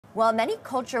Well, many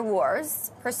culture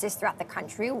wars persist throughout the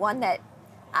country. One that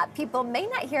people may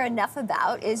not hear enough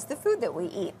about is the food that we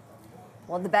eat.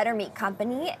 Well, the Better Meat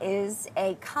Company is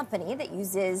a company that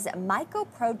uses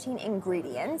mycoprotein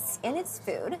ingredients in its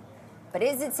food. But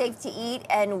is it safe to eat,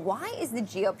 and why is the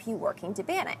GOP working to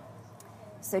ban it?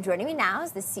 So joining me now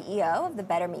is the CEO of the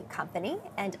Better Meat Company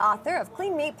and author of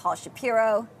Clean Meat Paul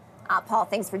Shapiro. Paul,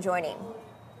 thanks for joining.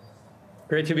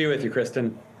 Great to be with you,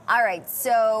 Kristen. All right,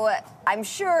 so I'm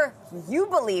sure you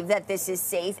believe that this is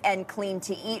safe and clean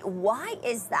to eat. Why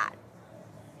is that?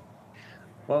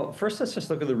 Well, first, let's just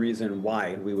look at the reason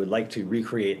why we would like to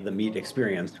recreate the meat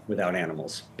experience without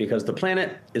animals. Because the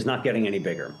planet is not getting any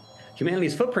bigger.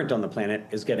 Humanity's footprint on the planet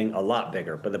is getting a lot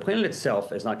bigger, but the planet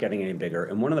itself is not getting any bigger.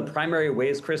 And one of the primary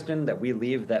ways, Kristen, that we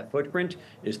leave that footprint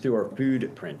is through our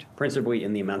food print, principally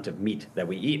in the amount of meat that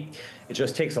we eat. It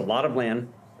just takes a lot of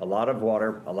land, a lot of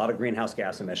water, a lot of greenhouse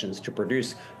gas emissions to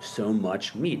produce so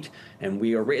much meat. And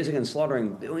we are raising and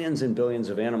slaughtering billions and billions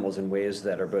of animals in ways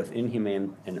that are both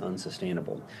inhumane and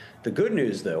unsustainable. The good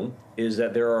news, though, is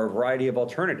that there are a variety of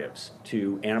alternatives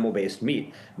to animal-based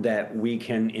meat that we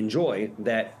can enjoy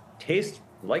that taste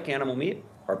like animal meat,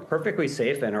 are perfectly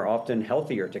safe and are often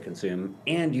healthier to consume,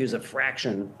 and use a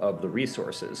fraction of the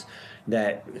resources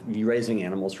that raising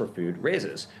animals for food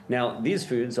raises. Now, these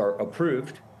foods are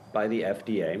approved by the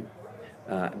FDA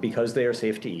because they are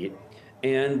safe to eat,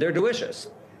 and they're delicious.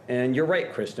 And you're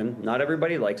right, Kristen, not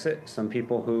everybody likes it. Some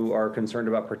people who are concerned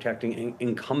about protecting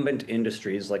incumbent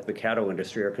industries like the cattle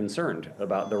industry are concerned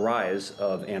about the rise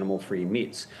of animal-free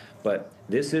meats. But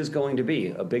this is going to be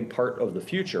a big part of the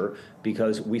future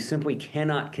because we simply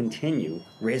cannot continue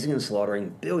raising and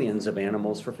slaughtering billions of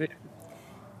animals for food.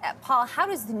 Paul, how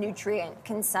does the nutrient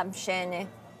consumption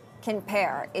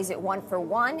compare? Is it one for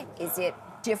one? Is it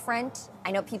different?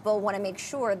 I know people want to make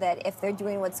sure that if they're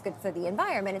doing what's good for the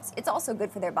environment, it's also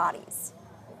good for their bodies.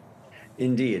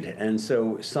 Indeed. And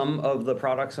so some of the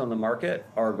products on the market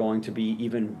are going to be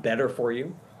even better for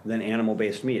you than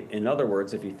animal-based meat. In other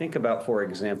words, if you think about, for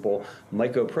example,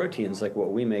 mycoproteins like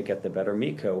what we make at the Better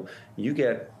Meat Co., you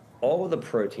get all of the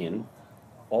protein,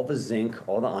 all the zinc,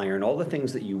 all the iron, all the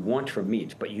things that you want from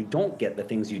meat, but you don't get the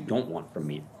things you don't want from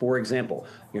meat. For example,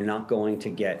 you're not going to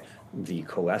get the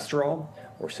cholesterol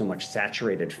or so much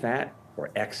saturated fat or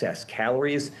excess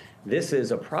calories. This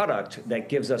is a product that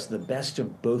gives us the best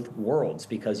of both worlds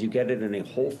because you get it in a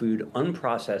whole food,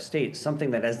 unprocessed state, something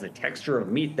that has the texture of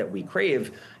meat that we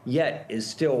crave, yet is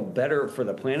still better for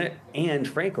the planet and,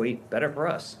 frankly, better for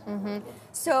us.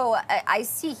 So I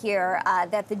see here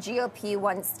that the GOP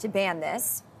wants to ban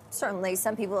this. Certainly,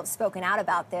 some people have spoken out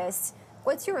about this.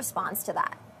 What's your response to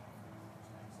that?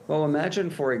 Well,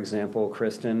 imagine, for example,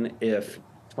 Kristen, if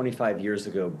 25 years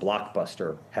ago,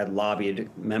 Blockbuster had lobbied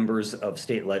members of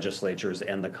state legislatures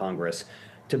and the Congress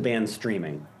to ban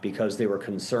streaming because they were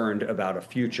concerned about a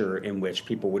future in which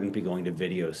people wouldn't be going to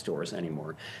video stores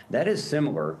anymore. That is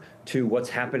similar to what's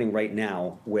happening right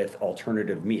now with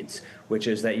alternative meats, which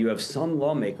is that you have some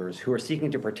lawmakers who are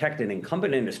seeking to protect an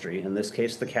incumbent industry, in this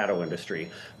case the cattle industry,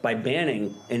 by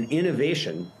banning an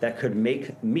innovation that could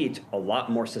make meat a lot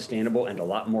more sustainable and a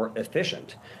lot more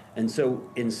efficient. And so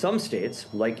in some states,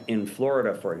 like in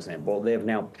Florida, for example, they have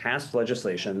now passed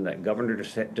legislation that Governor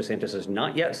DeSantis has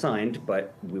not yet signed,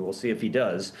 but we will see if he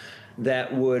does,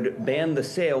 that would ban the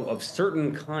sale of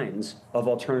certain kinds of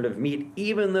alternative meat,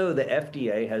 even though the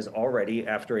FDA has already,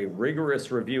 after a rigorous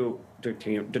review,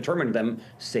 determined them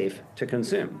safe to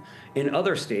consume. In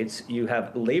other states, you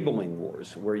have labeling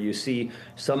wars, where you see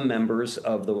some members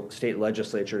of the state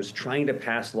legislatures trying to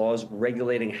pass laws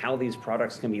regulating how these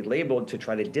products can be labeled to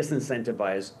try to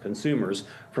disincentivize consumers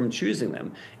from choosing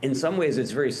them. In some ways,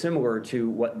 it's very similar to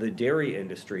what the dairy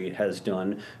industry has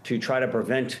done to try to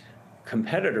prevent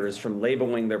competitors from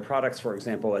labeling their products, for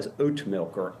example, as oat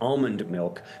milk or almond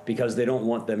milk because they don't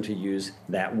want them to use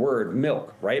that word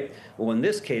milk, right? Well, in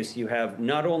this case, you have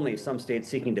not only some states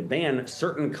seeking to ban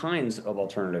certain kinds of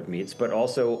alternative meats, but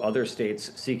also other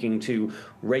states seeking to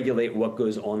regulate what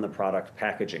goes on the product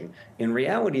packaging. In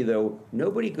reality, though,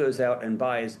 nobody goes out and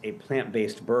buys a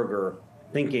plant-based burger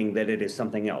thinking that it is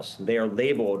something else. They are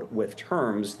labeled with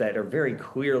terms that are very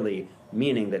clearly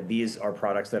meaning that these are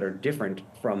products that are different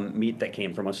from meat that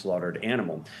came from a slaughtered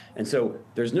animal. And so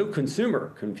there's no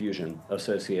consumer confusion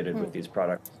associated with these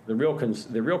products. The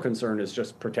real concern is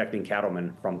just protecting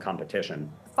cattlemen from competition.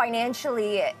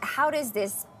 Financially, how does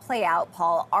this play out,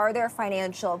 Paul? Are there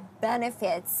financial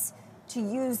benefits to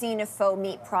using faux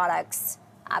meat products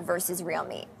versus real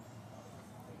meat?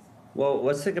 Well,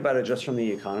 let's think about it just from the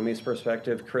economy's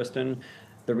perspective, Kristen.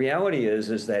 The reality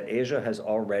is that Asia has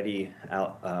already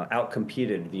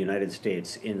outcompeted the United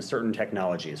States in certain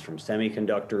technologies, from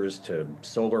semiconductors to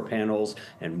solar panels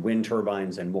and wind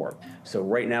turbines and more. So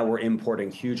right now we're importing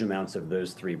huge amounts of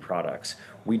those three products.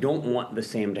 We don't want the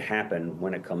same to happen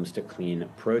when it comes to clean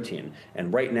protein.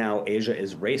 And right now, Asia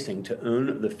is racing to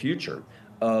own the future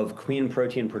of clean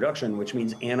protein production, which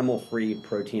means animal-free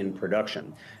protein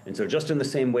production. And so just in the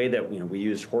same way that we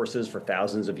used horses for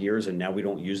thousands of years and now we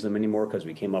don't use them anymore because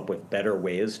we came up with better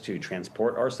ways to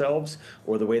transport ourselves,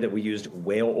 or the way that we used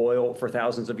whale oil for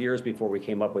thousands of years before we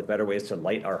came up with better ways to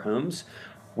light our homes,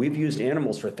 we've used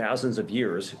animals for thousands of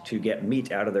years to get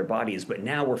meat out of their bodies, but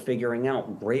now we're figuring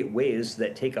out great ways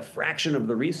that take a fraction of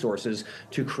the resources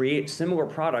to create similar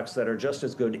products that are just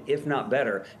as good, if not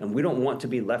better. And we don't want to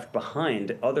be left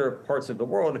behind other parts of the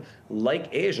world, like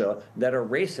Asia, that are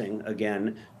racing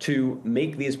again to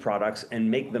make these products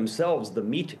and make themselves the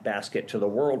meat basket to the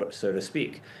world, so to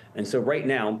speak. And so right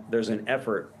now, there's an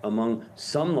effort among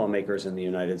some lawmakers in the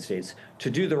United States to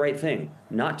do the right thing,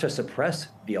 not to suppress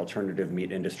the alternative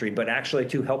meat industry, but actually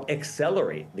to help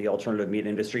accelerate the alternative meat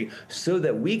industry so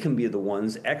that we can be the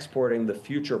ones exporting the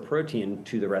future protein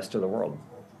to the rest of the world.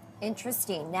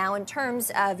 Interesting. Now, in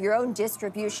terms of your own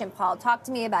distribution, Paul, talk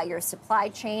to me about your supply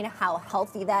chain, how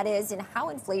healthy that is, and how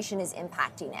inflation is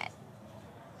impacting it.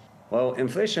 Well,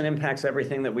 inflation impacts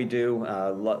everything that we do.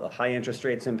 High interest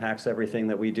rates impacts everything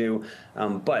that we do.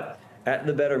 But at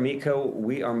the Better Meat Co.,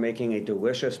 we are making a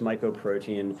delicious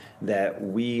mycoprotein that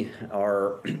we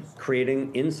are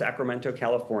creating in Sacramento,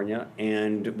 California,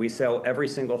 and we sell every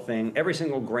single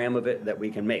gram of it that we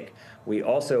can make. We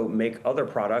also make other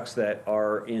products that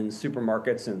are in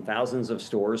supermarkets and thousands of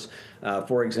stores.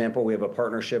 For example, we have a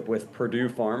partnership with Purdue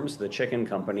Farms, the chicken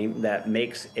company, that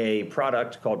makes a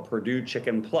product called Purdue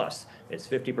Chicken Plus. It's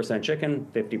 50% chicken,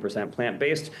 50%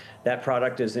 plant-based. That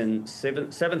product is in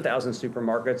 7,000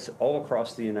 supermarkets all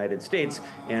across the United States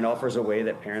and offers a way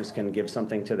that parents can give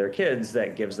something to their kids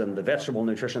that gives them the vegetable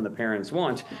nutrition the parents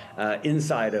want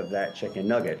inside of that chicken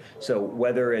nugget. So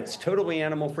whether it's totally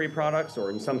animal-free products, or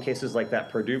in some cases like that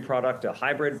Purdue product, a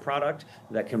hybrid product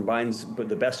that combines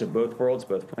the best of both worlds,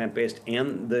 both plant-based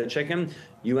and the chicken,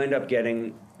 you end up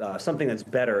getting something that's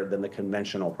better than the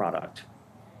conventional product.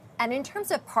 And in terms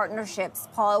of partnerships,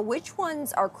 Paul, which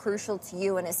ones are crucial to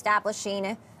you in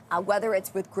establishing, whether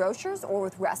it's with grocers or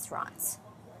with restaurants?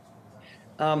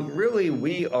 Really,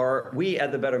 we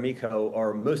at the Better Meat Co.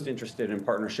 are most interested in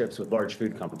partnerships with large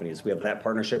food companies. We have that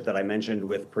partnership that I mentioned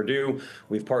with Purdue.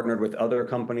 We've partnered with other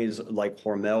companies like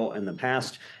Hormel in the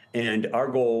past. And our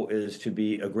goal is to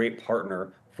be a great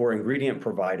partner for ingredient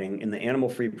providing in the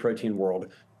animal-free protein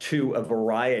world to a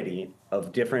variety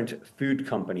of different food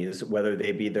companies, whether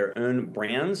they be their own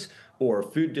brands or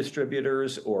food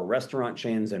distributors or restaurant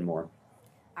chains and more.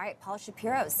 All right, Paul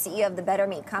Shapiro, CEO of the Better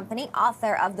Meat Company,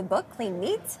 author of the book Clean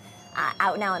Meat,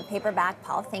 out now in paperback.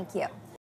 Paul, thank you.